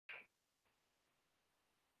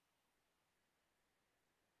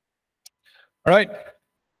All right,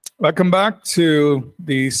 welcome back to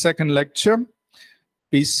the second lecture,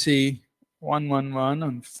 BC111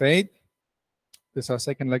 on faith. This is our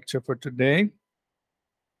second lecture for today.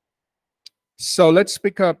 So let's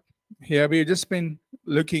pick up here. We've just been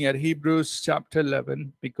looking at Hebrews chapter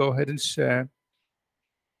 11. We go ahead and share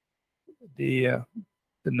the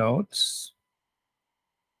notes.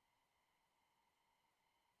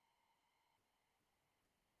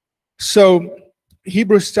 So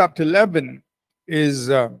Hebrews chapter 11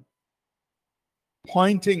 is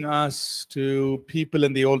pointing us to people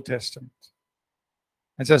in the Old Testament.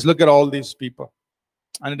 And says, look at all these people.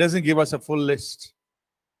 And it doesn't give us a full list.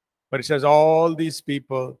 But it says all these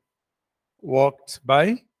people walked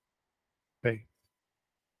by faith.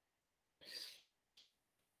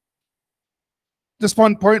 Just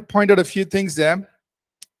point out a few things there.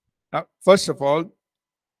 First of all,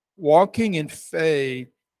 walking in faith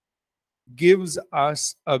gives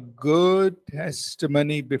us a good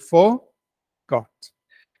testimony before God.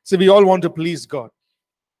 So we all want to please God.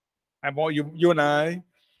 And you and I,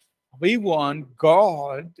 we want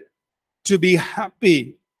God to be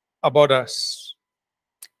happy about us.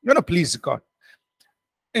 You want to please God.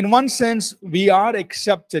 In one sense, we are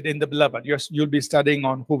accepted in the beloved. You'll be studying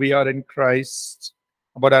on who we are in Christ,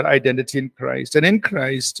 about our identity in Christ. And in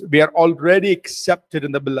Christ, we are already accepted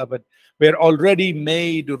in the beloved. We are already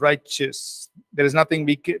made righteous. There is nothing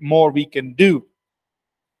more we can do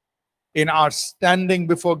in our standing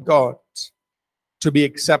before God to be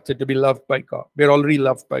accepted, to be loved by God. We are already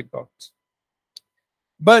loved by God.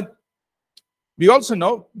 But we also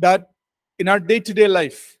know that in our day-to-day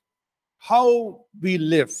life, how we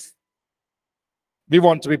live, we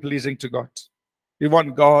want to be pleasing to God. We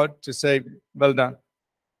want God to say, well done.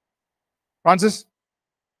 Francis?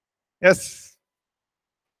 Yes.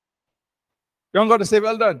 You want God to say,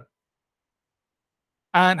 well done.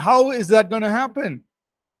 And how is that going to happen?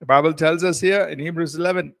 The Bible tells us here in Hebrews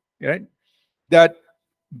 11, right, that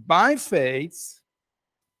by faith,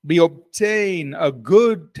 we obtain a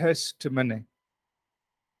good testimony.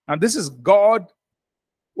 Now, this is God.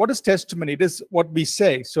 What is testimony? This is what we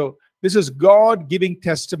say. So, this is God giving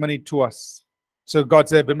testimony to us. So, God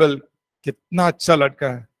said, Bimal, kitna acha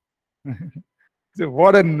ladka hai. So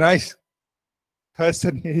what a nice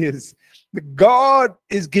person he is. God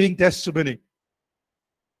is giving testimony.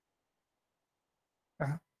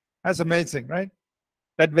 That's amazing, right?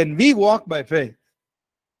 That when we walk by faith,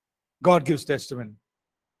 God gives testimony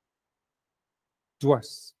to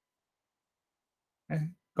us.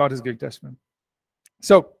 God is giving testimony.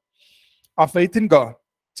 So, our faith in God,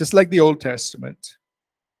 just like the Old Testament,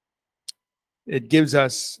 it gives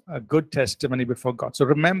us a good testimony before God. So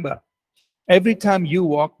remember, every time you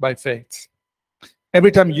walk by faith,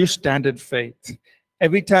 every time you stand in faith,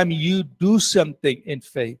 every time you do something in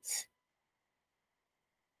faith,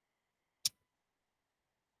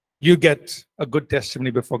 you get a good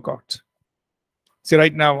testimony before God. See,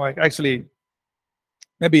 right now,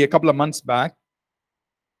 maybe a couple of months back,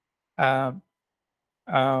 I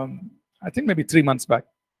think maybe 3 months back,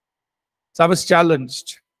 so I was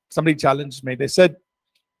challenged. Somebody challenged me. They said,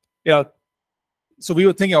 so we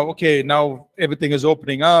were thinking, okay, now everything is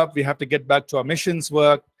opening up. We have to get back to our missions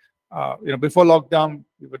work. Before lockdown,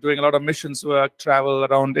 we were doing a lot of missions work, travel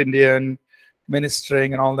around India and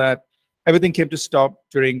ministering and all that. Everything came to stop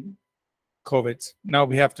during COVID. Now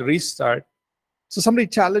we have to restart. So somebody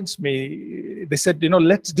challenged me. They said,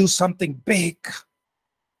 let's do something big.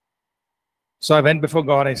 So I went before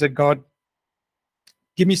God. I said, God,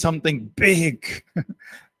 give me something big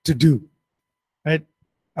to do. Right?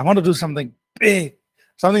 I want to do something big,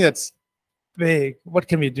 something that's big. What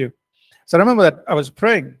can we do? So I remember that I was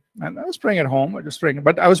praying, and I was praying at home,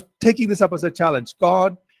 but I was taking this up as a challenge.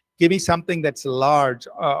 God, give me something that's large,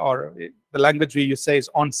 or the language we use say is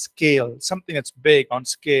on scale, something that's big on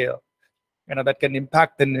scale, that can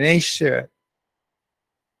impact the nation.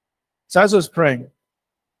 So as I was praying,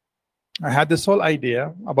 I had this whole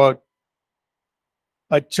idea about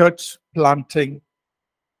a church planting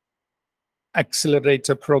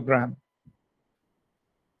accelerator program.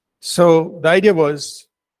 So the idea was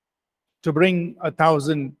to bring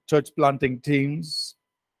 1,000 church planting teams,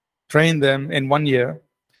 train them in 1 year.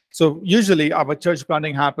 So usually our church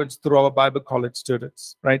planting happens through our Bible college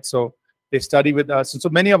students, right? So they study with us. And so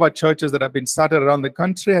many of our churches that have been started around the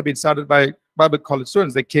country have been started by Bible college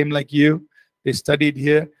students. They came like you, they studied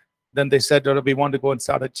here. Then they said, we want to go and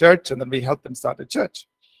start a church. And then we helped them start a church.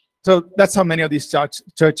 So that's how many of these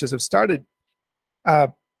churches have started.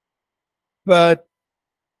 But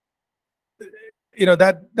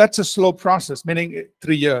that's a slow process, meaning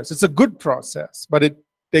 3 years. It's a good process, but it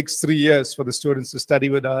takes 3 years for the students to study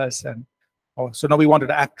with us and Oh, so now we wanted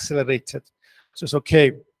to accelerate it. So it's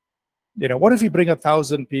okay. What if we bring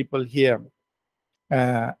 1,000 people here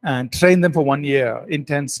and train them for 1 year,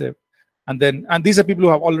 intensive, and these are people who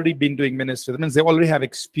have already been doing ministry. That means they already have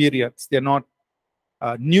experience. They're not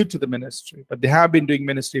new to the ministry, but they have been doing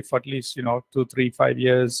ministry for at least 2, 3, 5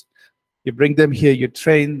 years. You bring them here, you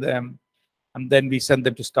train them, and then we send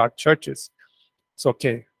them to start churches. It's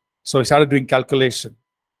okay. So we started doing calculation.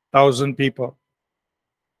 1,000 people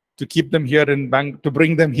to keep them here to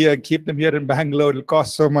bring them here and keep them here in Bangalore, it'll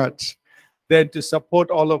cost so much. Then to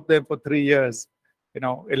support all of them for 3 years,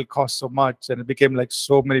 it'll cost so much, and it became like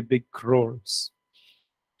so many big crores.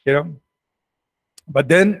 But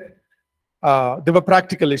then there were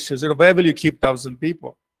practical issues. Where will you keep 1,000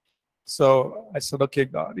 people? So I said, okay,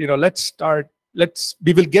 God, let's start.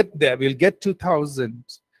 We will get there. We'll get 2,000,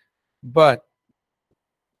 but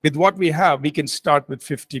with what we have, we can start with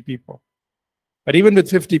 50 people. But even with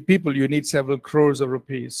 50 people, you need several crores of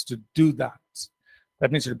rupees to do that.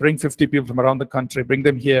 That means you bring 50 people from around the country, bring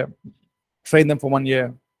them here, train them for 1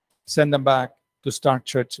 year, send them back to start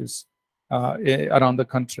churches around the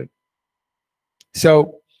country.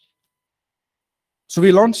 So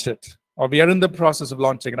we launched it, or we are in the process of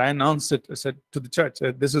launching it. I announced it. I said to the church,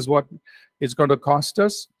 this is what it's going to cost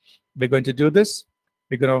us. We're going to do this.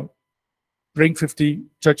 We're going to bring 50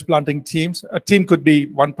 church planting teams. A team could be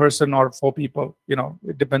 1 person or 4 people.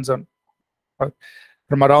 It depends on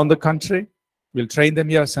from around the country. We'll train them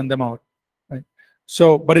here, send them out. Right?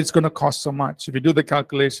 So, but it's going to cost so much. If you do the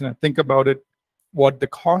calculation and think about it, what the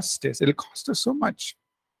cost is, it'll cost us so much.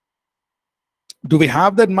 Do we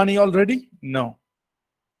have that money already? No.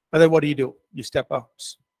 But then what do? You step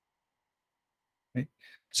out. Right?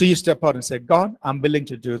 So you step out and say, God, I'm willing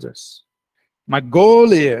to do this. My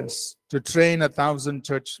goal is to train 1,000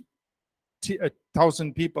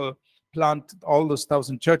 people, plant all those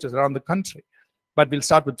 1,000 churches around the country. But we'll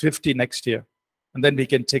start with 50 next year. And then we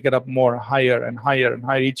can take it up more, higher and higher and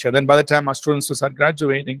higher each year. Then by the time our students will start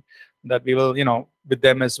graduating, that we will, with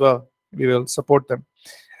them as well, we will support them.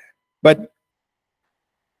 But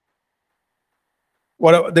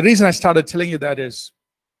the reason I started telling you that is,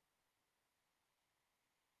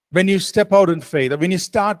 when you step out in faith, or when you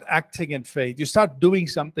start acting in faith, you start doing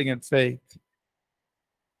something in faith,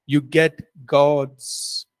 you get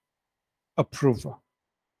God's approval.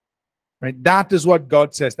 Right? That is what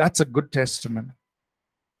God says. That's a good testimony.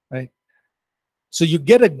 Right? So you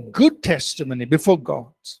get a good testimony before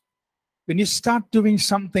God when you start doing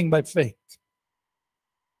something by faith.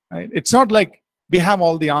 Right? It's not like we have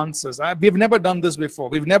all the answers. We've never done this before.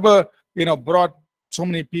 We've never, brought so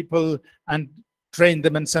many people and trained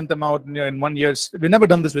them and sent them out in 1 year. We've never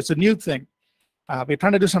done this. It's a new thing. We're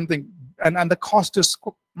trying to do something, and the cost is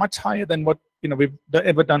much higher than what we've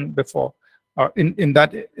ever done before, in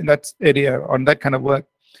that area, on that kind of work.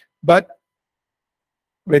 But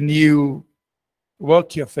when you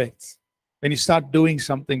work your faith, when you start doing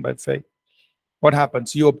something by faith, what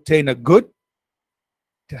happens? You obtain a good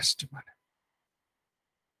testimony.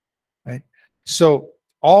 Right? So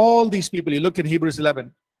all these people, you look in Hebrews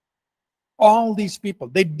 11, all these people,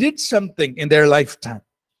 they did something in their lifetime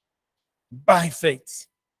by faith.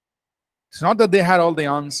 It's not that they had all the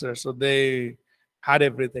answers or they had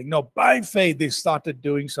everything. No, by faith, they started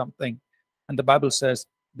doing something. And the Bible says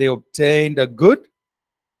they obtained a good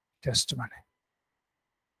testimony.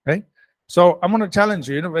 Right? So I'm going to challenge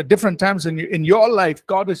you, at different times in your life,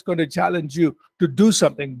 God is going to challenge you to do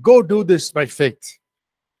something. Go do this by faith.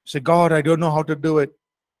 Say, God, I don't know how to do it.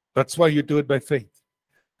 That's why you do it by faith.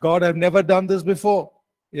 God, I've never done this before.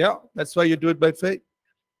 Yeah, that's why you do it by faith.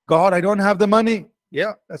 God, I don't have the money.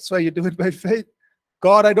 Yeah, that's why you do it by faith.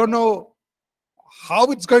 God, I don't know how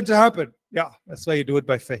it's going to happen. Yeah, that's why you do it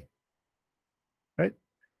by faith. Right?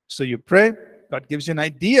 So you pray, God gives you an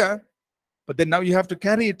idea, but then now you have to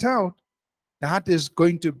carry it out. That is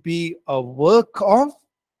going to be a work of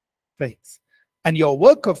faith. And your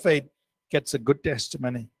work of faith gets a good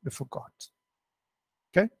testimony before God.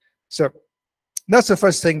 Okay? So that's the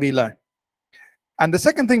first thing we learn. And the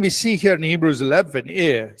second thing we see here in Hebrews 11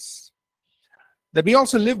 is that we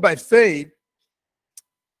also live by faith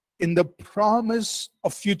in the promise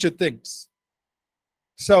of future things.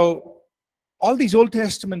 So all these Old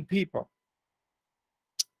Testament people,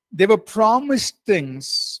 they were promised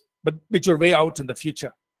things, but which were way out in the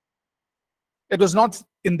future. It was not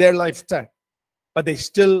in their lifetime, but they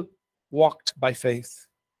still walked by faith.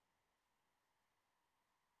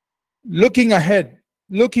 Looking ahead,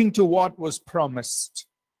 looking to what was promised.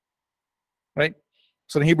 Right?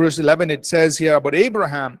 So in Hebrews 11, it says here about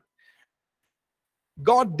Abraham,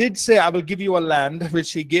 God did say, I will give you a land,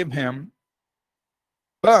 which he gave him,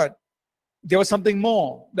 but there was something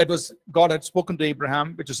more that was God had spoken to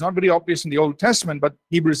Abraham, which is not very obvious in the Old Testament, but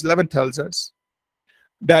Hebrews 11 tells us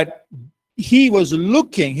that he was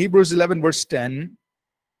looking, Hebrews 11 verse 10,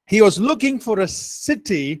 he was looking for a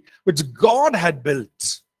city which God had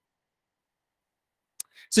built.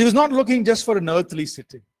 So he was not looking just for an earthly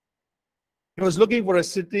city. He was looking for a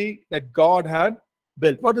city that God had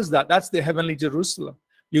built. What is that? That's the heavenly Jerusalem.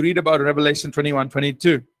 You read about Revelation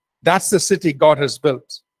 21-22. That's the city God has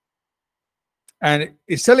built. And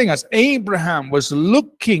it's telling us Abraham was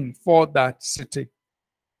looking for that city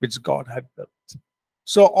which God had built.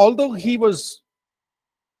 So although he was,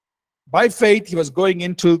 by faith, he was going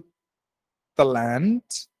into the land,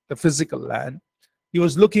 the physical land, he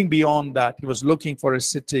was looking beyond that. He was looking for a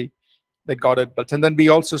city that God had built. And then we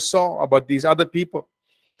also saw about these other people,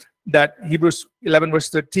 that Hebrews 11 verse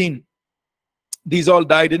 13, these all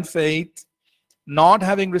died in faith, not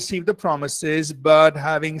having received the promises, but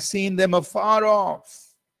having seen them afar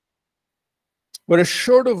off, were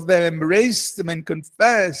assured of them, embraced them, and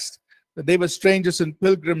confessed that they were strangers and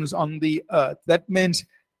pilgrims on the earth. That means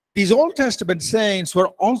these Old Testament saints were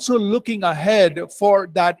also looking ahead for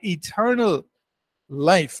that eternal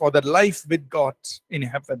life, or that life with God in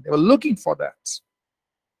heaven. They were looking for that.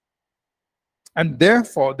 And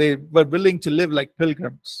therefore, they were willing to live like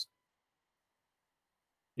pilgrims,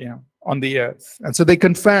 on the earth. And so they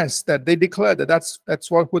confessed that, they declared that that's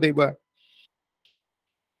who they were.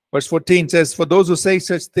 Verse 14 says, for those who say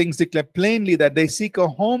such things declare plainly that they seek a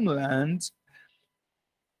homeland,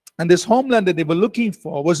 and this homeland that they were looking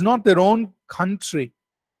for was not their own country,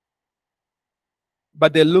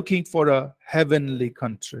 but they're looking for a heavenly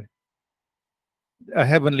country, a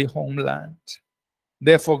heavenly homeland.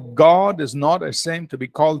 Therefore, God is not ashamed to be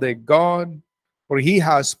called their God, for he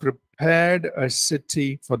has prepared a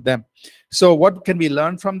city for them. So what can we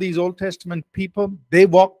learn from these Old Testament people? They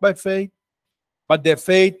walked by faith, but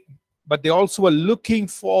they also were looking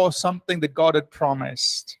for something that God had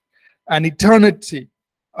promised, an eternity,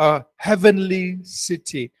 a heavenly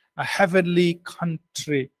city, a heavenly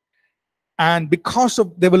country. And because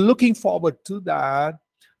of they were looking forward to that,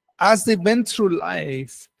 as they went through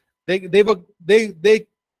life, they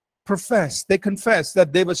confessed that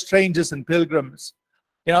they were strangers and pilgrims.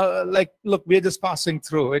 Like, look, we're just passing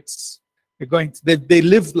through. They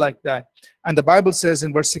lived like that. And the Bible says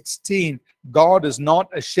in verse 16, God is not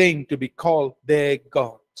ashamed to be called their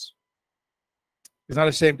God. He's not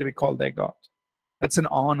ashamed to be called their God. That's an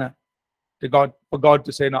honor to God, for God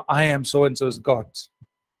to say, no, I am so-and-so's God.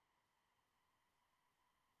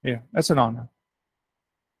 Yeah, that's an honor.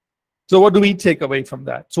 So what do we take away from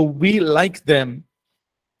that? So we, like them,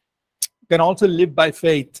 can also live by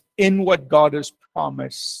faith in what God has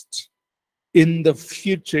promised in the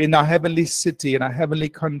future, in our heavenly city, in our heavenly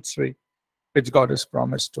country, which God has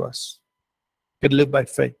promised to us. We can live by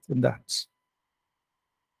faith in that.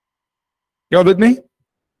 You all with me?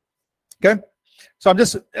 Okay. So I'm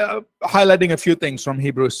just highlighting a few things from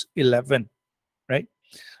Hebrews 11, right?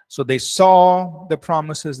 So they saw the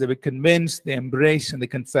promises, they were convinced, they embraced, and they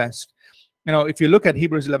confessed. If you look at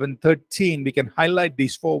Hebrews 11:13, we can highlight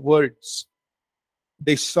these four words.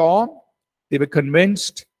 They saw, they were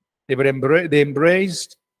convinced, they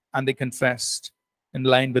embraced, and they confessed in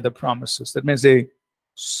line with the promises. That means they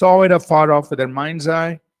saw it afar off with their mind's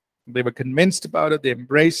eye, they were convinced about it, they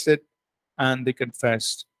embraced it, and they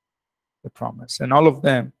confessed the promise. And all of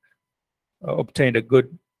them obtained a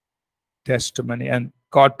good testimony. And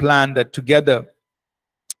God planned that together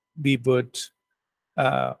we would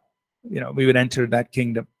enter that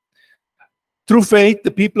kingdom. Through faith,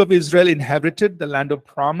 the people of Israel inherited the land of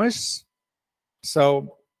promise.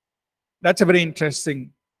 So that's a very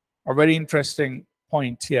interesting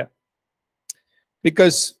point here.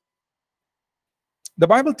 Because the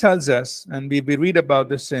Bible tells us, and we read about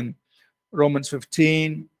this in Romans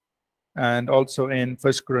 15 and also in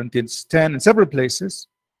 1 Corinthians 10 and several places,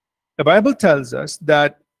 the Bible tells us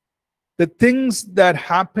that the things that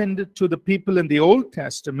happened to the people in the Old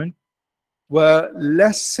Testament were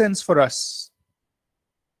lessons for us.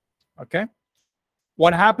 Okay?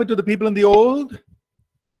 What happened to the people in the Old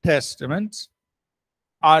Testament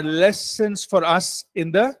are lessons for us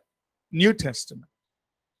in the New Testament.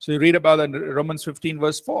 So you read about in Romans 15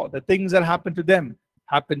 verse 4, the things that happened to them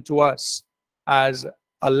happened to us as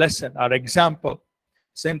a lesson, our example.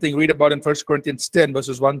 Same thing read about in 1 Corinthians 10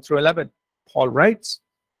 verses 1 through 11. Paul writes,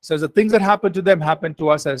 says the things that happened to them happened to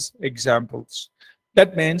us as examples.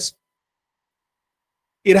 That means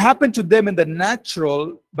it happened to them in the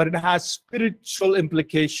natural, but it has spiritual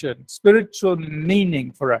implications, spiritual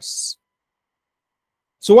meaning for us.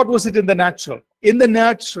 So what was it in the natural? In the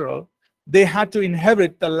natural, they had to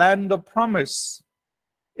inherit the land of promise.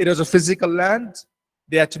 It was a physical land.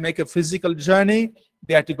 They had to make a physical journey.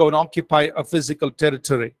 They had to go and occupy a physical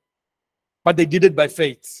territory. But they did it by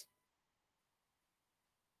faith.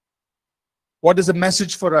 What is the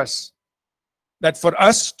message for us? That for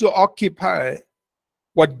us to occupy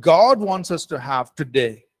what God wants us to have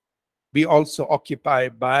today, we also occupy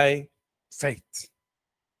by faith.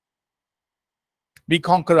 We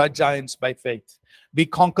conquer our giants by faith. We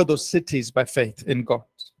conquer those cities by faith in God.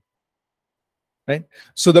 Right?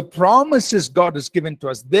 So the promises God has given to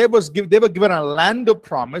us, they were given a land of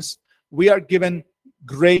promise. We are given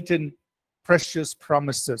great and precious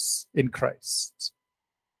promises in Christ.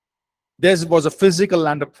 There was a physical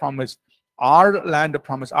land of promise. Our land of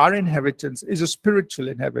promise, our inheritance is a spiritual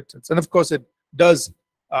inheritance. And of course, it does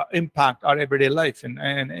impact our everyday life. And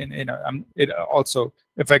it also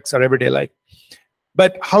affects our everyday life.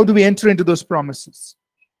 But how do we enter into those promises?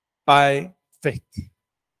 By faith.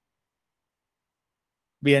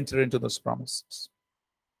 We enter into those promises.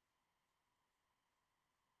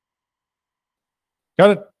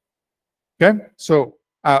 Got it? Okay? So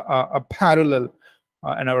a parallel,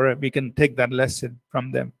 and we can take that lesson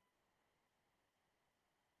from them.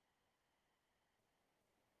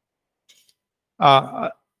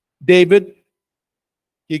 David,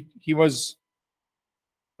 he was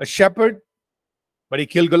a shepherd, but he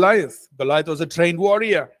killed Goliath. Goliath was a trained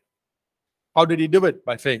warrior. How did he do it?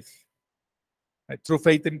 By faith. Right? Through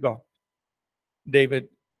faith in God. David,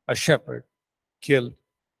 a shepherd, killed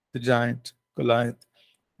the giant Goliath.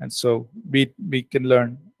 And so we can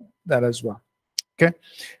learn that as well. Okay?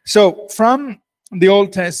 So from the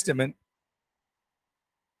Old Testament,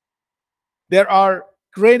 there are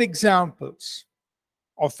great examples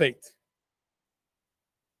of faith.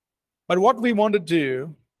 But what we want to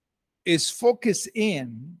do is focus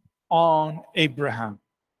in on Abraham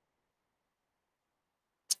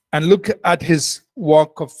and look at his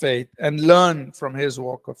walk of faith and learn from his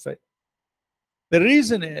walk of faith. The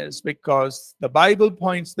reason is because the Bible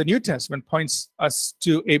points, the New Testament points us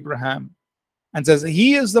to Abraham and says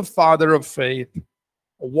he is the father of faith.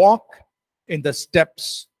 Walk in the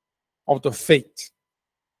steps of the faith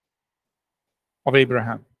of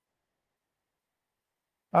Abraham.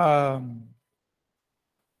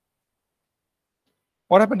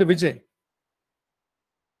 What happened to Vijay?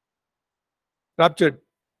 Raptured.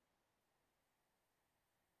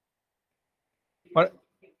 What?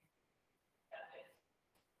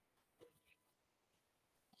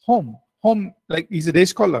 Home, like he's a day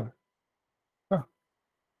scholar. Huh.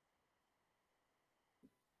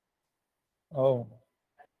 Oh.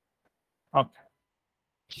 Okay.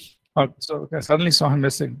 Oh, so I suddenly saw him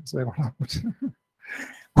missing. So what happened?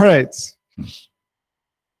 All right.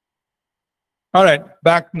 All right,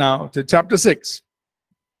 back now to chapter 6.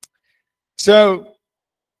 So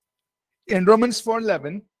in Romans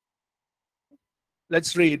 4:11,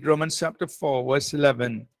 let's read Romans chapter 4, verse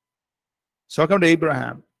 11. So come to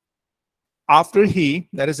Abraham. After he,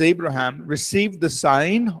 that is Abraham, received the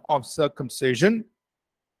sign of circumcision,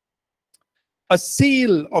 a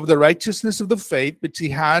seal of the righteousness of the faith which he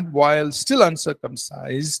had while still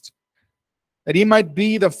uncircumcised, that he might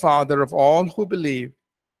be the father of all who believe,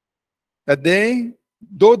 that they,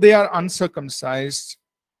 though they are uncircumcised,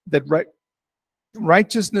 that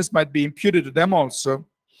righteousness might be imputed to them also,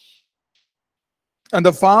 and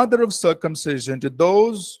the father of circumcision to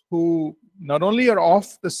those who not only are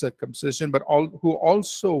of the circumcision, but who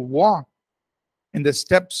also walk in the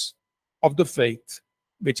steps of the faith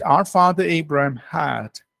which our father Abraham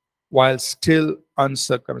had while still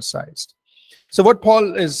uncircumcised. So what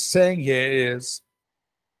Paul is saying here is,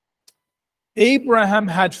 Abraham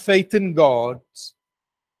had faith in God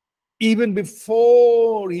even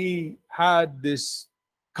before he had this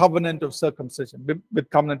covenant of circumcision, with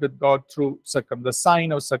covenant with God through the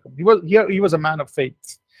sign of circumcision. He was a man of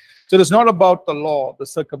faith. So it's not about the law, the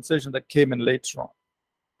circumcision that came in later on.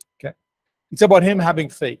 Okay, it's about him having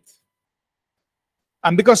faith.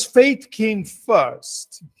 And because faith came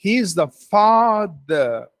first, he is the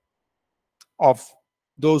father of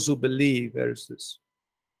those who believe. Where is this?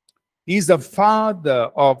 He's the father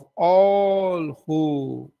of all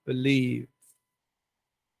who believe.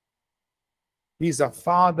 He's the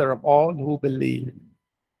father of all who believe.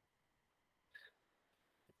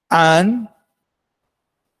 And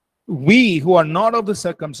we who are not of the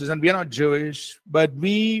circumcision, we are not Jewish, but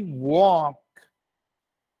we walk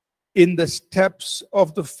in the steps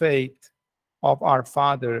of the faith of our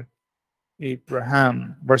father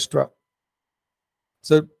Abraham. Verse 12.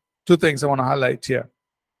 So two things I want to highlight here.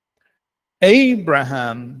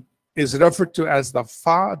 Abraham is referred to as the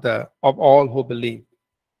father of all who believe.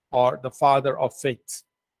 or the father of faith.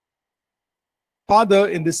 Father,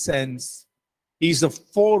 in this sense, he's the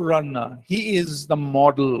forerunner. He is the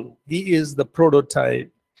model. He is the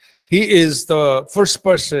prototype. He is the first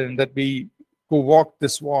person that who walked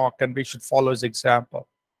this walk, and we should follow his example.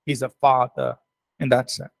 He's a father in that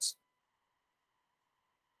sense.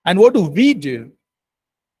 And what do?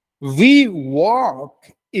 We walk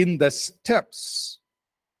in the steps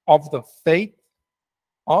of the faith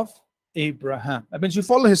of Abraham. That means you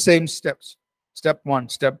follow his same steps. Step 1,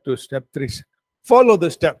 step 2, step 3. Follow the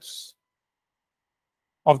steps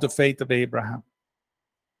of the faith of Abraham.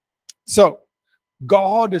 So,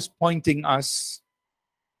 God is pointing us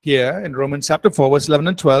here in Romans chapter 4, verse 11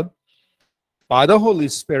 and 12, by the Holy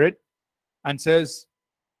Spirit, and says,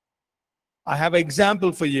 I have an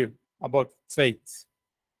example for you about faith,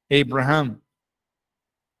 Abraham.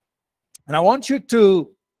 And I want you to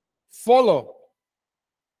follow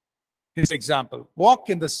his example. Walk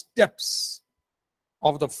in the steps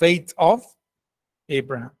of the faith of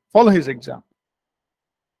Abraham. Follow his example.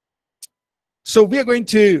 So we are going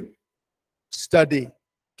to study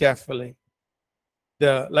carefully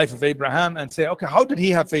the life of Abraham and say, okay, how did he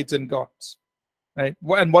have faith in God? Right?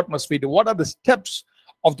 And what must we do? What are the steps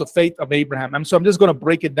of the faith of Abraham? And so I'm just going to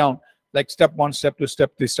break it down like step 1, step 2,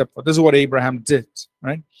 step 3, step 4. This is what Abraham did,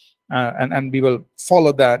 right? And we will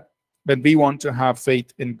follow that when we want to have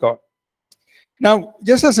faith in God. Now,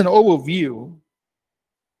 just as an overview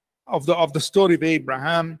of the story of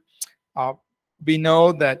Abraham, we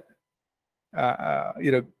know that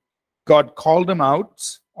God called him out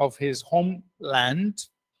of his homeland.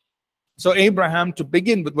 So Abraham, to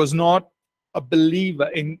begin with, was not a believer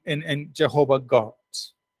in Jehovah God.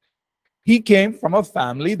 He came from a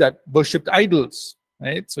family that worshipped idols,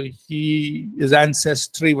 right? So his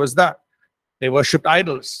ancestry was that. They worshipped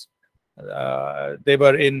idols. They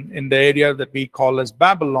were in the area that we call as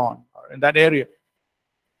Babylon, or in that area.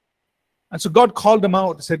 And so God called him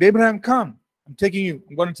out and said, Abraham, come. I'm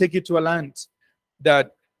going to take you to a land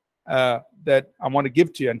that I want to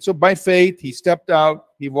give to you. And so by faith, he stepped out,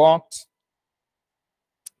 he walked.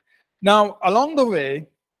 Now, along the way,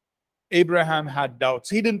 Abraham had doubts.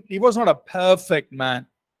 He was not a perfect man.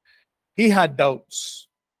 He had doubts.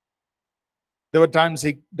 There were times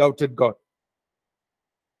he doubted God.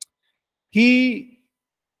 He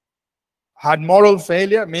had moral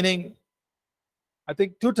failure, meaning, I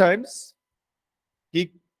think 2 times,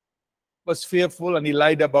 he was fearful and he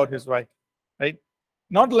lied about his wife, right?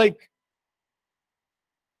 Not like,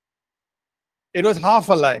 it was half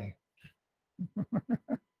a lie.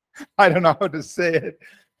 I don't know how to say it.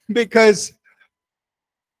 Because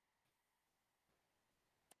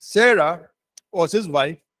Sarah was his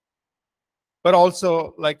wife, but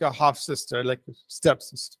also like a half sister, like a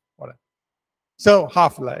stepsister, whatever. So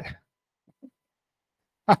half lie,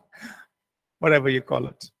 whatever you call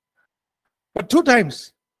it. But 2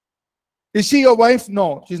 times. Is she your wife?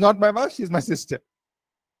 No, she's not my wife, she's my sister.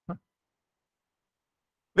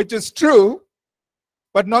 Which is true,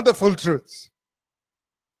 but not the full truth.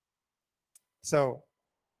 So,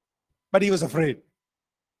 but he was afraid.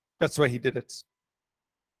 That's why he did it.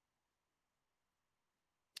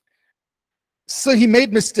 So he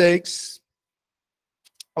made mistakes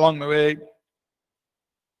along the way.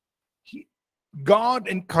 God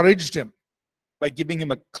encouraged him by giving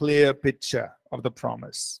him a clear picture of the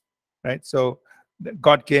promise, right? So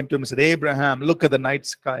God came to him and said, Abraham, look at the night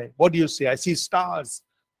sky. What do you see? I see stars.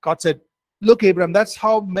 God said, look, Abraham, that's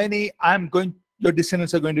how many your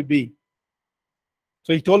descendants are going to be.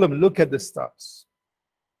 So he told him, look at the stars.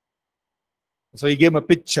 So he gave him a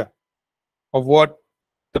picture of what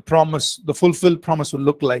the promise, the fulfilled promise will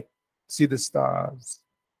look like. See the stars.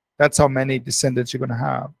 That's how many descendants you're going to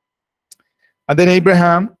have. And then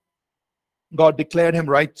Abraham, God declared him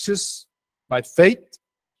righteous by faith.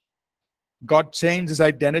 God changed his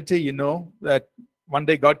identity. You know that one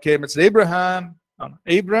day God came and said,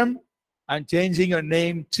 Abram, I'm changing your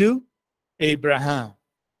name to Abraham.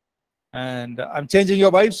 And I'm changing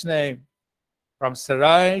your wife's name from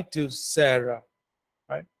Sarai to Sarah.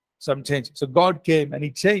 Right? So I'm changing. So God came and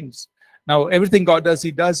he changed. Now, everything God does,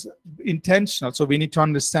 he does intentional. So we need to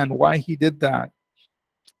understand why he did that.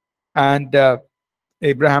 And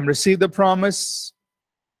Abraham received the promise.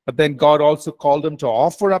 But then God also called him to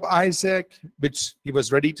offer up Isaac, which he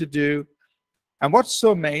was ready to do. And what's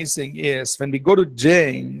so amazing is when we go to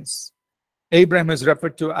James, Abraham is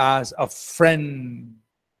referred to as a friend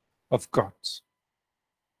of God.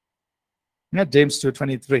 Yeah, James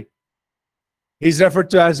 2:23. He's referred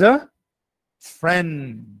to as a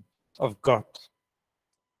friend of God.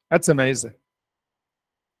 That's amazing.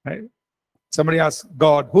 Right? Somebody asks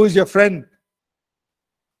God, who is your friend?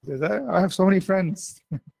 He says, I have so many friends.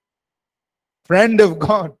 Friend of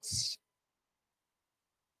God's.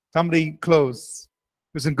 Somebody close,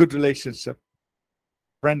 who's in good relationship.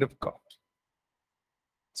 Friend of God.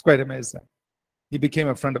 It's quite amazing. He became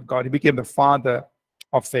a friend of God. He became the father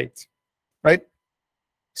of faith. Right?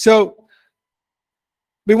 So,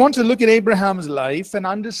 we want to look at Abraham's life and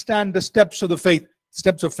understand the steps of the faith,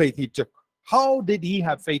 he took. How did he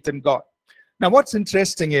have faith in God? Now, what's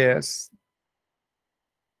interesting is,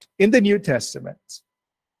 in the New Testament,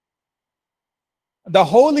 the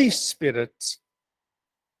Holy Spirit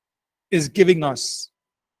is giving us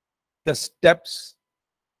the steps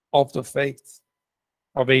of the faith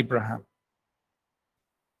of Abraham.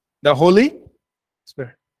 The Holy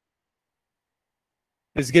Spirit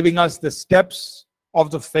is giving us the steps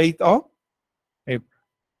of the faith of Abraham.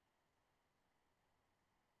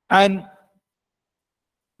 And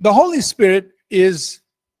the Holy Spirit is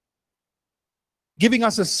giving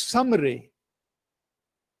us a summary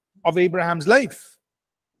of Abraham's life.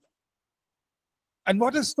 And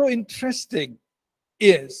what is so interesting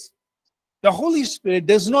is the Holy Spirit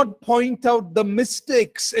does not point out the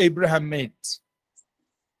mistakes Abraham made.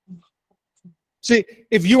 See,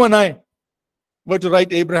 if you and I were to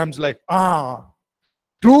write Abraham's life,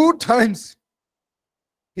 2 times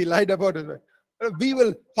he lied about his life. We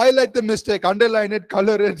will highlight the mistake, underline it,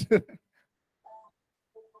 color it.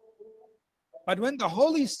 But when the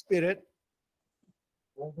Holy Spirit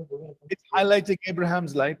is highlighting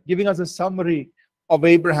Abraham's life, giving us a summary of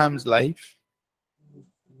Abraham's life,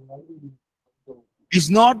 he's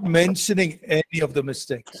not mentioning any of the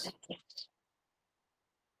mistakes.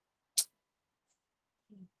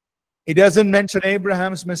 He doesn't mention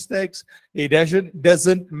Abraham's mistakes. He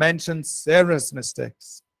doesn't mention Sarah's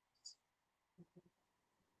mistakes.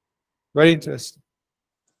 Very interesting.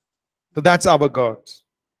 So that's our God.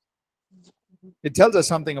 It tells us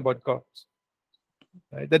something about God.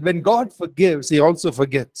 Right? That when God forgives, he also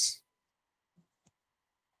forgets.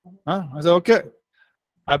 I said, okay,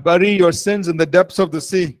 I bury your sins in the depths of the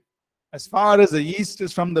sea. As far as the east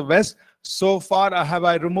is from the west, so far have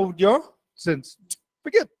I removed your sins.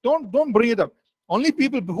 Forget, don't bring it up. Only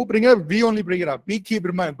people who bring it up, we only bring it up. We keep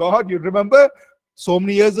reminding, God, you remember so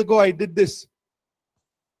many years ago I did this.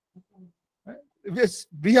 Yes,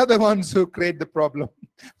 we are the ones who create the problem,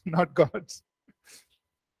 not God.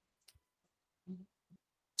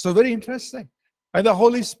 So very interesting. And the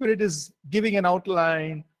Holy Spirit is giving an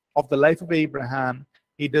outline of the life of Abraham.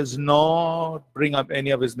 He does not bring up any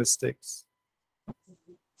of his mistakes.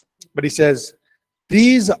 But he says,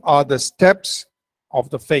 these are the steps of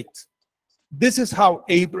the faith. This is how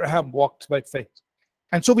Abraham walked by faith.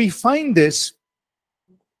 And so we find this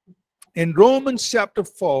in Romans chapter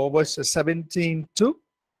 4, verses 17 to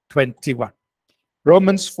 21.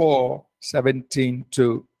 Romans 4, 17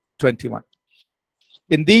 to 21.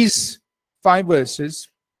 In these 5 verses,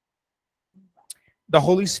 the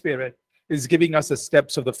Holy Spirit is giving us the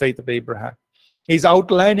steps of the faith of Abraham. He's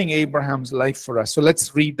outlining Abraham's life for us. So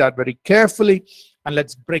let's read that very carefully and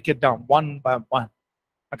let's break it down one by one.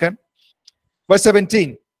 Okay? Verse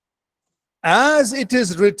 17. As it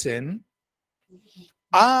is written,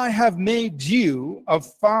 I have made you a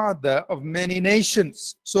father of many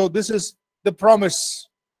nations. So this is the promise.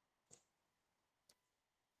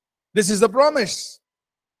 This is the promise.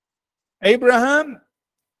 Abraham,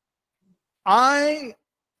 I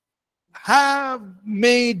have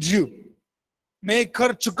made you. मैं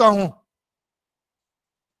कर चुका हूं.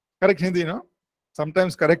 Correct Hindi, no?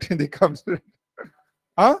 Sometimes correct Hindi comes.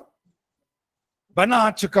 Huh?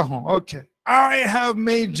 बना चुका हूं. Okay. I have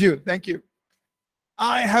made you. Thank you.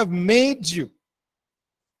 I have made you.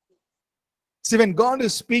 See, when God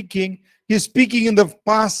is speaking, he's speaking in the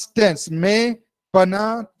past tense. मैं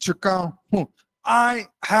बना चुका हूं. I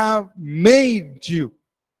have made you.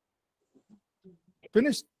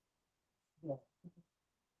 Finished.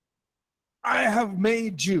 I have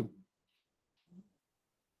made you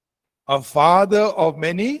a father of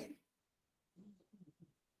many.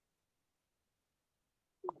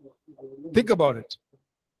 Think about it.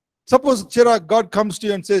 Suppose Chirag, God comes to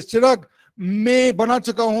you and says, Chirag, मैं बना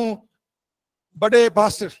चुका हूं बड़े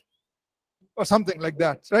pastor, or something like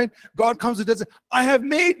that, right? God comes and says, I have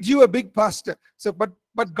made you a big pastor. So,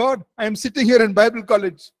 but God, I am sitting here in Bible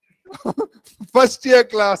college, first year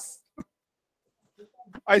class.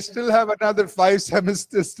 I still have another 5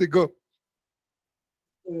 semesters to go.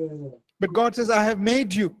 But God says, I have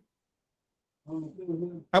made you.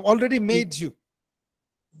 I've already made you.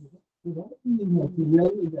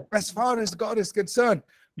 As far as God is concerned,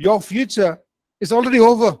 your future is already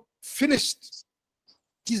over, finished.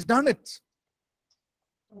 He's done it.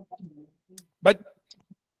 But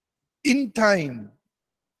in time,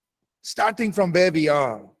 starting from where we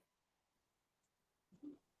are,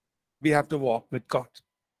 we have to walk with God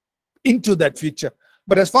into that future.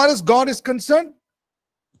 But as far as God is concerned,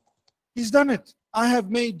 He's done it. I have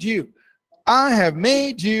made you. I have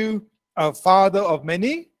made you a father of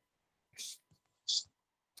many.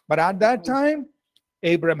 But at that time,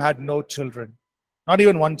 Abraham had no children. Not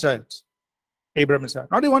even one child. Abraham is not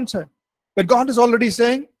even one child. But God is already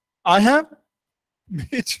saying, I have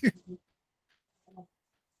made you.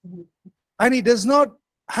 And He does not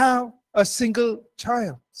have a single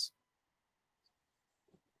child.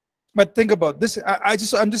 But think about this.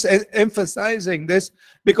 I'm just emphasizing this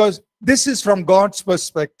because this is from God's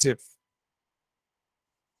perspective.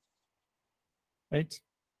 Right?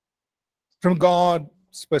 From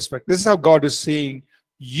God's perspective. This is how God is seeing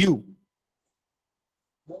you.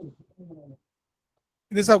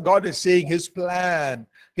 This is how God is seeing His plan,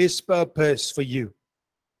 His purpose for you.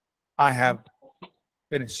 I have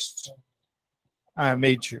finished. I have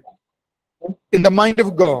made you. In the mind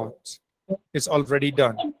of God, it's already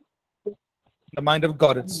done. In the mind of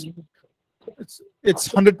God, it's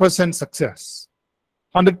 100% success.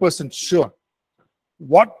 100% sure.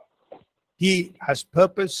 What He has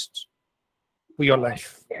purposed for your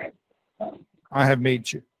life. I have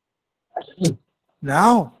made you.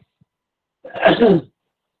 Now,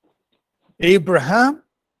 Abraham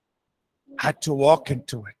had to walk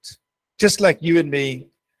into it. Just like you and me,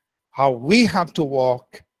 how we have to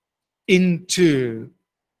walk into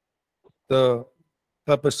the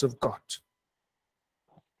purpose of God.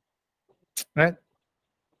 Right?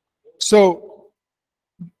 So,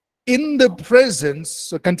 in the presence,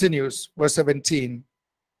 so continues, verse 17,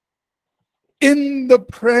 in the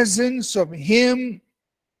presence of Him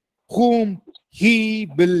whom he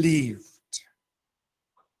believed.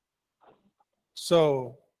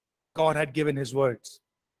 So, God had given His words.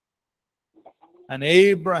 And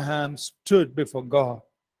Abraham stood before God,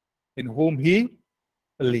 in whom he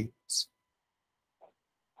believes.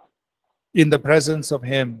 In the presence of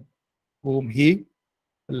Him whom he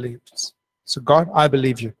believes. So, God, I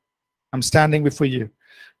believe you. I'm standing before you.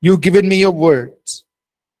 You've given me your words.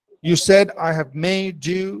 You said, I have made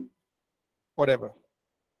you, whatever,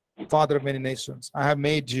 father of many nations. I have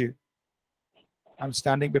made you. I'm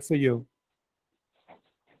standing before you.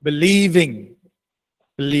 Believing.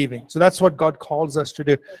 So that's what God calls us to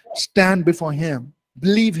do. Stand before Him.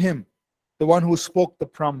 Believe Him. The one who spoke the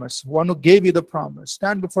promise. The one who gave you the promise.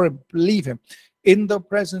 Stand before Him. Believe Him. In the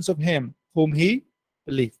presence of Him whom He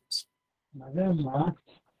believes.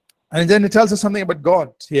 And then it tells us something about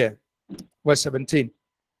God here. Verse 17.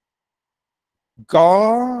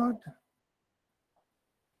 God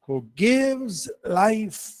who gives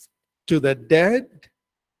life to the dead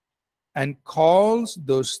and calls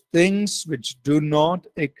those things which do not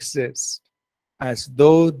exist as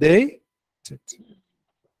though they did.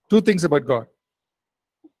 Two things about God.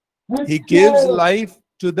 He gives life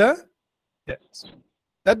to the dead.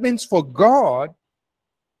 That means for God,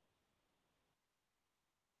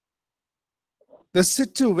 the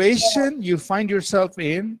situation you find yourself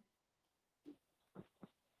in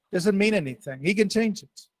doesn't mean anything. He can change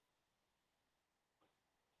it.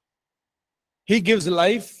 He gives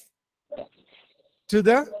life to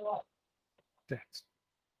the dead.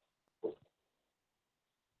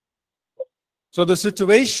 So the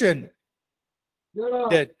situation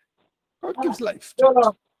dead, God gives life to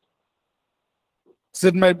it.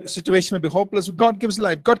 So my situation may be hopeless, God gives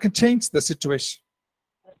life. God can change the situation.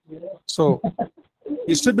 So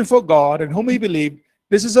he stood before God and whom he believed.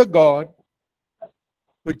 This is a God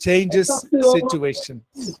who changes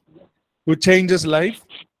situations, who changes life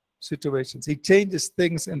situations. He changes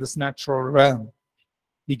things in this natural realm.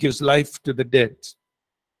 He gives life to the dead.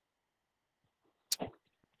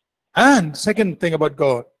 And second thing about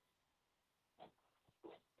God,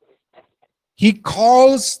 He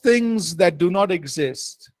calls things that do not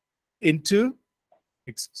exist into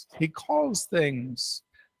existence. He calls things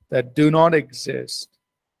that do not exist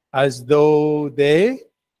as though they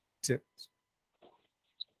did.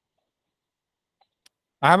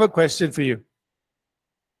 I have a question for you.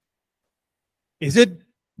 Is it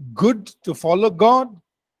good to follow God,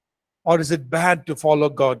 or is it bad to follow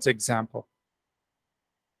God's example?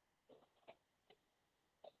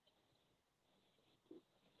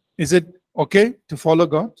 Is it okay to follow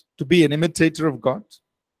God, to be an imitator of God,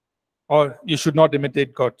 or you should not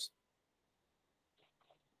imitate God?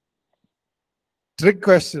 Trick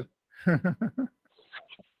question.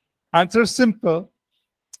 Answer simple.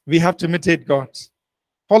 We have to imitate God.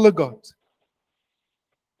 Follow God.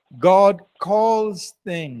 God calls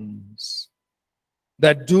things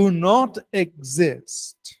that do not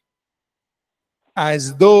exist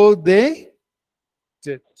as though they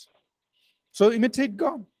did. So imitate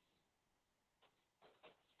God.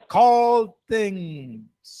 Call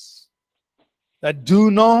things that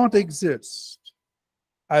do not exist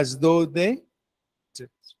as though they did.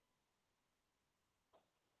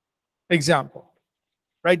 Example,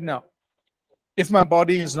 right now, if my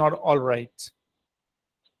body is not all right,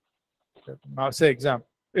 I'll say example,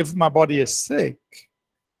 if my body is sick,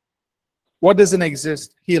 what doesn't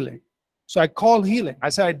exist? Healing. So I call healing. I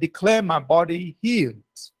say I declare my body healed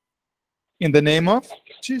in the name of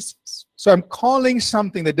Jesus. So I'm calling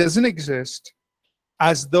something that doesn't exist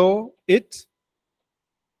as though it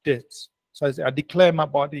did. So I say, I declare my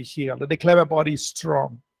body healed. I declare my body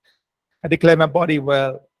strong. I declare my body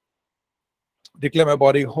well. I declare my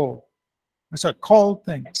body whole. So I call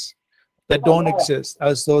things that don't exist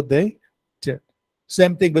as though they did.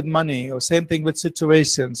 Same thing with money, or same thing with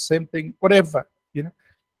situations, same thing, whatever,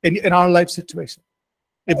 in our life situation.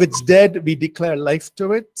 If it's dead, we declare life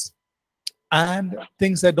to it. And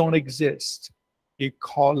things that don't exist, you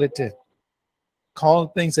call it in. Call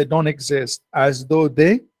things that don't exist as though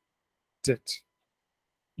they did.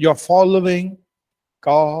 You're following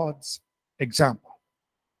God's example.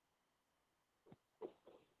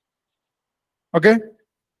 Okay?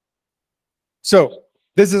 So,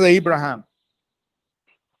 this is Abraham.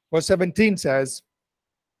 Verse 17 says,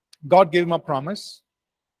 God gave him a promise.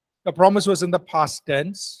 The promise was in the past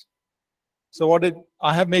tense. So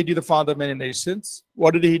I have made you the father of many nations.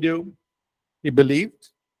 What did he do? He believed.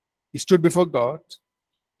 He stood before God.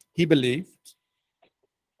 He believed.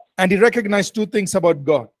 And he recognized two things about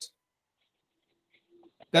God.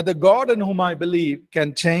 That the God in whom I believe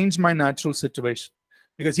can change my natural situation.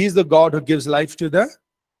 Because he's the God who gives life to the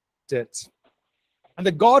dead. And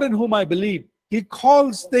the God in whom I believe, he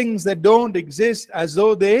calls things that don't exist as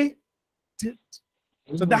though they did.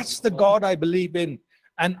 So that's the God I believe in.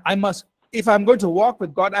 And if I'm going to walk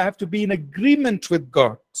with God, I have to be in agreement with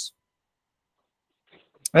God.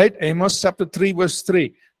 Right? Amos chapter 3, verse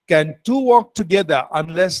 3. Can two walk together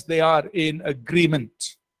unless they are in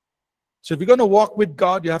agreement? So if you're going to walk with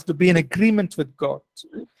God, you have to be in agreement with God.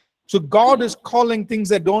 So God is calling things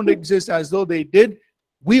that don't exist as though they did.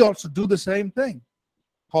 We also do the same thing.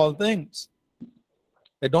 Call things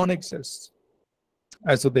that don't exist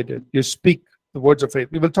as though they did. You speak the words of faith.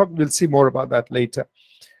 We'll see more about that later.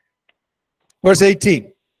 Verse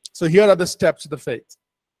 18. So here are the steps of the faith.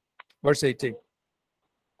 Verse 18.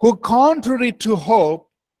 Who contrary to hope,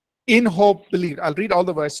 in hope believed. I'll read all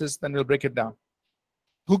the verses, then we'll break it down.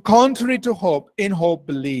 Who contrary to hope, in hope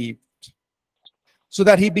believed, so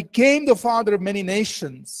that he became the father of many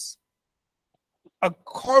nations.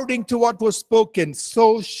 According to what was spoken,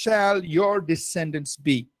 so shall your descendants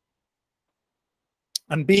be.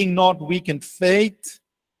 And being not weak in faith,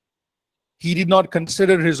 he did not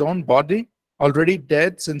consider his own body already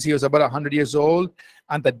dead, since he was about 100 years old,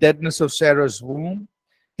 and the deadness of Sarah's womb.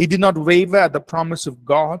 He did not waver at the promise of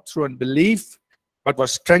God through unbelief, but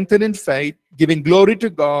was strengthened in faith, giving glory to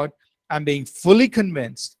God, and being fully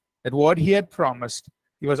convinced that what he had promised,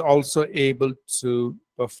 he was also able to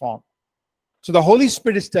perform. So the Holy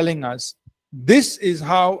Spirit is telling us, this is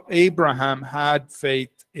how Abraham had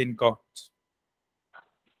faith in God.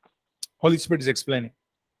 Holy Spirit is explaining.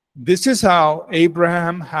 This is how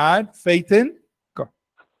Abraham had faith in God.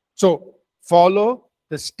 So follow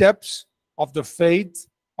the steps of the faith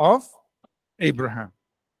of Abraham.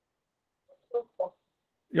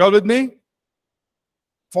 You all with me?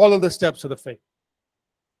 Follow the steps of the faith.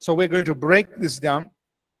 So we're going to break this down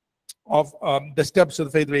of the steps of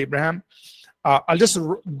the faith of Abraham. I'll just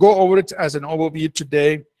go over it as an overview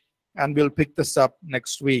today, and we'll pick this up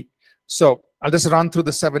next week. So I'll just run through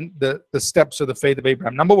the steps of the faith of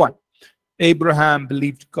Abraham. Number one, Abraham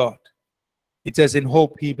believed God. It says in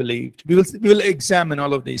hope he believed. We will examine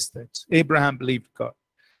all of these things. Abraham believed God.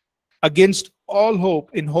 Against all hope,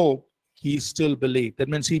 in hope, he still believed. That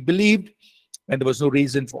means he believed and there was no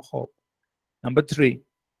reason for hope. Number three,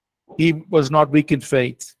 he was not weak in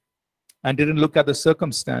faith and didn't look at the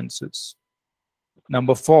circumstances.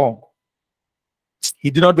 Number four, he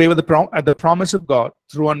did not waver at the promise of God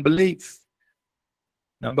through unbelief.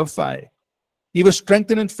 Number five, he was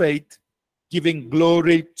strengthened in faith, giving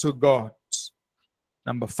glory to God.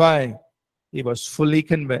 Number five, he was fully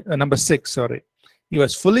convinced. Number six, sorry. He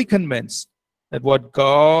was fully convinced that what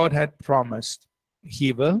God had promised,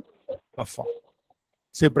 he will perform.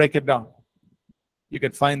 So break it down. You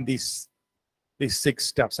can find these 6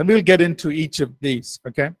 steps. And we'll get into each of these,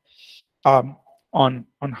 okay? On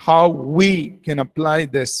how we can apply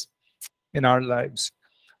this in our lives.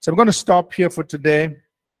 So I'm going to stop here for today.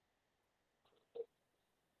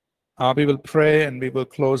 We will pray and we will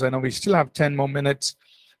close. I know we still have 10 more minutes.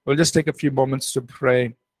 We'll just take a few moments to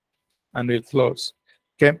pray and we'll close.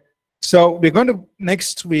 Okay. So we're going to,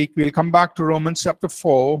 next week, we'll come back to Romans chapter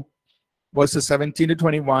 4, verses 17 to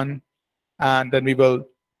 21. And then we will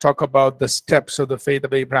talk about the steps of the faith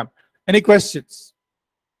of Abraham. Any questions?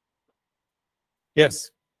 Yes.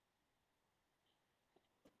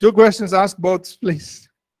 2 questions. Ask both, please.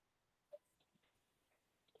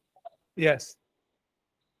 Yes.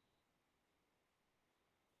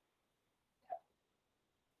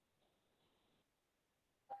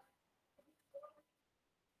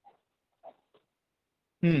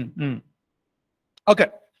 Okay.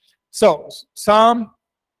 So Psalm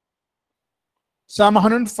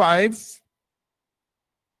 105,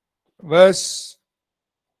 verse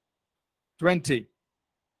 20.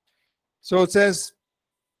 So it says,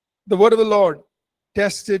 the word of the Lord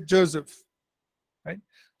tested Joseph. Right?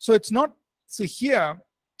 So it's not, so here,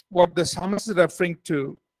 what the psalmist is referring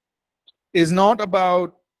to is not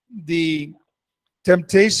about the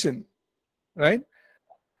temptation, right?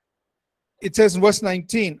 It says in verse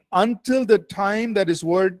 19, until the time that his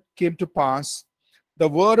word came to pass, the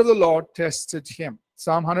word of the Lord tested him.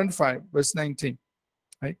 Psalm 105, verse 19.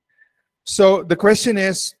 Right? So the question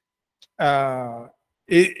is, prior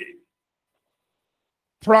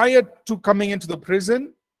to coming into the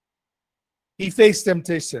prison, he faced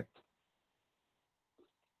temptation.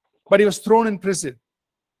 But he was thrown in prison.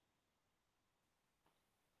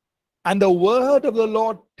 And the word of the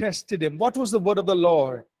Lord tested him. What was the word of the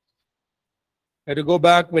Lord? I had to go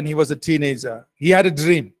back when he was a teenager. He had a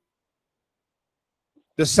dream.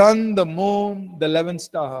 The sun, the moon, the 11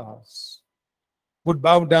 stars would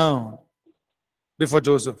bow down before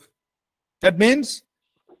Joseph. That means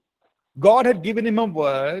God had given him a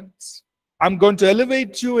word. I'm going to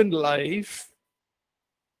elevate you in life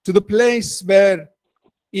to the place where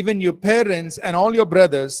even your parents and all your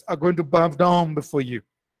brothers are going to bow down before you.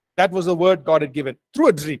 That was the word God had given through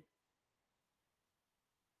a dream.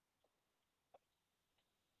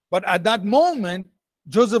 But at that moment,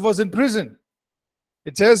 Joseph was in prison.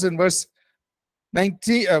 It says in verse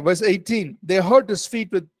 18, they hurt his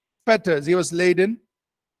feet with fetters. He was laden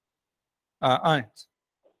irons.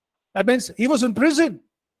 That means he was in prison.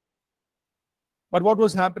 But what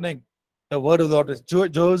was happening? The word of the Lord is,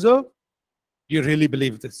 Joseph, you really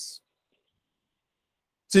believe this?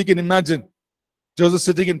 So you can imagine Joseph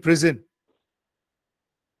sitting in prison.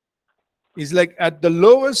 He's like at the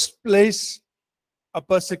lowest place a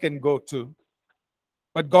person can go to.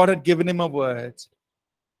 But God had given him a word.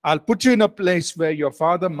 I'll put you in a place where your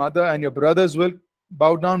father, mother, and your brothers will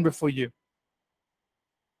bow down before you.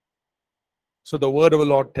 So the word of the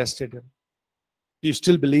Lord tested him. Do you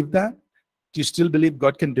still believe that? Do you still believe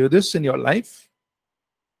God can do this in your life?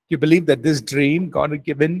 Do you believe that this dream God had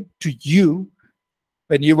given to you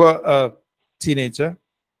when you were a teenager,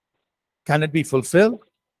 can it be fulfilled?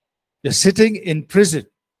 You're sitting in prison.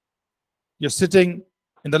 You're sitting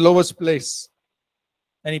in the lowest place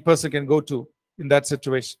any person can go to in that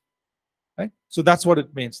situation. Right? So that's what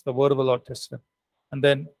it means. The word of the Lord tested him. And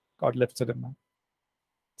then God lifted him up.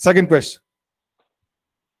 Second question.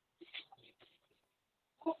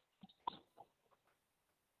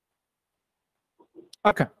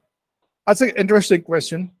 Okay. That's an interesting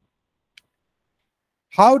question.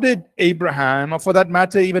 How did Abraham, or for that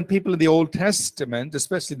matter, even people in the Old Testament,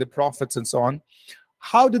 especially the prophets and so on,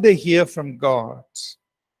 how did they hear from God?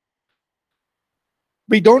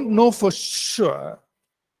 We don't know for sure.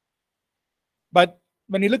 But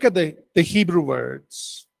when you look at the Hebrew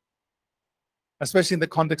words, especially in the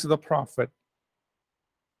context of the prophet,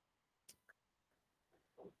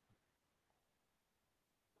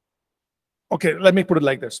 okay, let me put it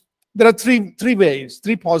like this. There are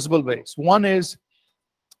three possible ways. One is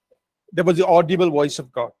there was the audible voice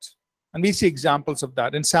of God. And we see examples of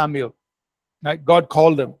that in Samuel. Right? God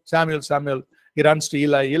called him, Samuel, Samuel. He runs to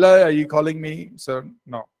Eli. Eli, are you calling me? So,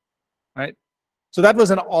 no. Right? So that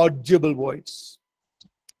was an audible voice.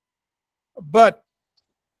 But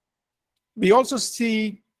we also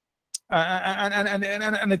see,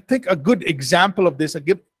 and I think a good example of this, a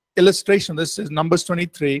good illustration of this is Numbers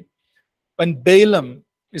 23, when Balaam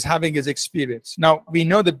is having his experience. Now, we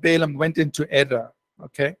know that Balaam went into error.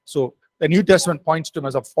 Okay? So the New Testament points to him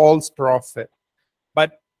as a false prophet.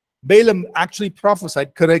 But Balaam actually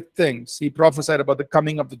prophesied correct things. He prophesied about the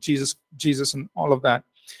coming of the Jesus and all of that.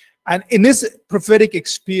 And in his prophetic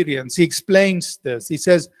experience, he explains this. He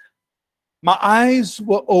says, my eyes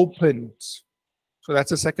were opened. So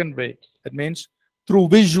that's the second way. That means through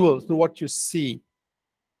visuals, through what you see.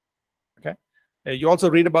 Okay. You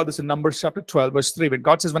also read about this in Numbers chapter 12, verse 3, when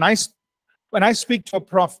God says, when I when I speak to a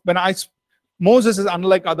prophet, Moses is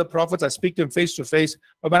unlike other prophets. I speak to him face to face.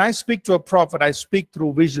 But when I speak to a prophet, I speak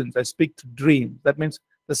through visions. I speak to dreams. That means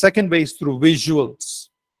the second way is through visuals,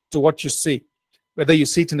 to what you see, whether you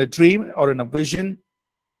see it in a dream or in a vision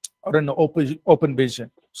or in an open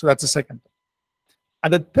vision. So that's the second.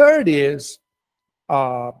 And the third is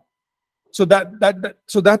that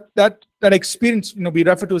experience, we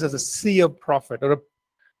refer to as a seer prophet, or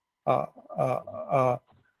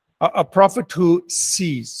a prophet who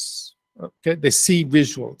sees. Okay, they see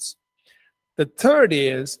visuals. The third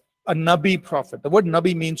is a nabi prophet. The word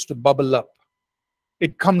nabi means to bubble up.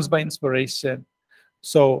 It comes by inspiration.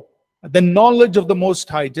 So the knowledge of the Most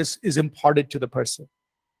High just is imparted to the person.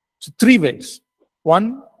 So three ways.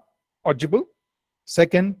 One, audible.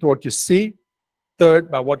 Second, to what you see.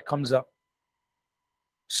 Third, by what comes up.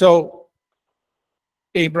 So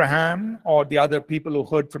Abraham or the other people who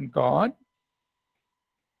heard from God,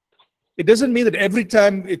 it doesn't mean that every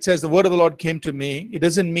time it says the word of the Lord came to me, it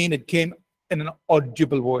doesn't mean it came in an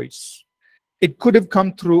audible voice. It could have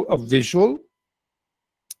come through a visual.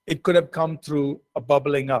 It could have come through a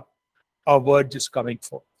bubbling up, a word just coming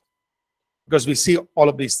forth. Because we see all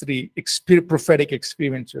of these three prophetic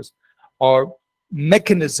experiences or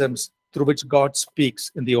mechanisms through which God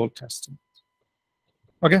speaks in the Old Testament.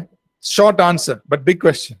 Okay? Short answer, but big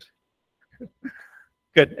question.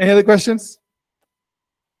 Good. Any other questions?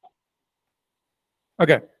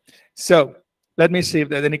 Okay. So let me see if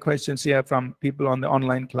there's any questions here from people on the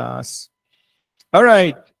online class. All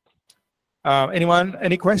right. Anyone,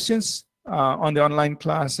 any questions on the online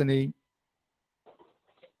class? Any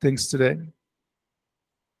things today?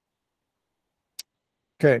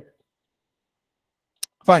 Okay.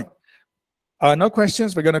 Fine. No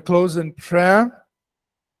questions. We're going to close in prayer.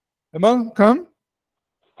 Emma, come.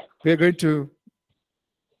 We're going to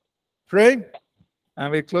pray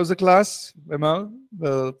and we'll close the class. Emma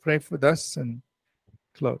will pray with us and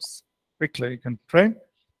close. Quickly, you can pray.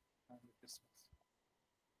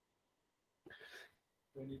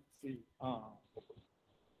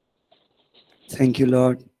 Thank you,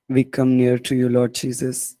 Lord. We come near to you, Lord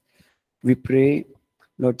Jesus. We pray,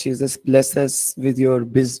 Lord Jesus, bless us with your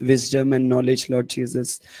wisdom and knowledge, Lord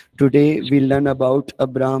Jesus. Today we learn about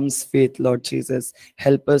Abraham's faith, Lord Jesus.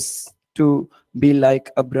 Help us to be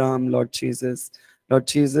like Abraham, Lord Jesus. Lord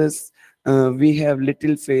Jesus, we have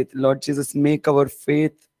little faith. Lord Jesus, make our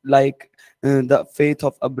faith like the faith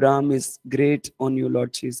of Abraham is great on you,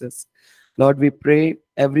 Lord Jesus. Lord, we pray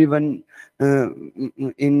everyone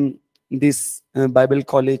in this Bible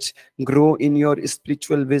college grow in your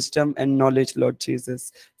spiritual wisdom and knowledge, Lord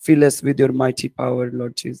Jesus. Fill us with your mighty power,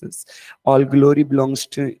 Lord Jesus. All glory belongs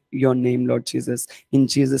to your name, Lord Jesus. In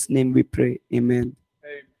Jesus' name we pray. Amen.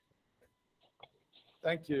 Amen.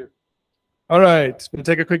 Thank you. All right, we'll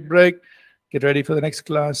take a quick break. Get ready for the next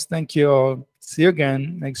class. Thank you all. See you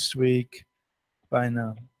again next week. Bye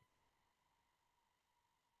now.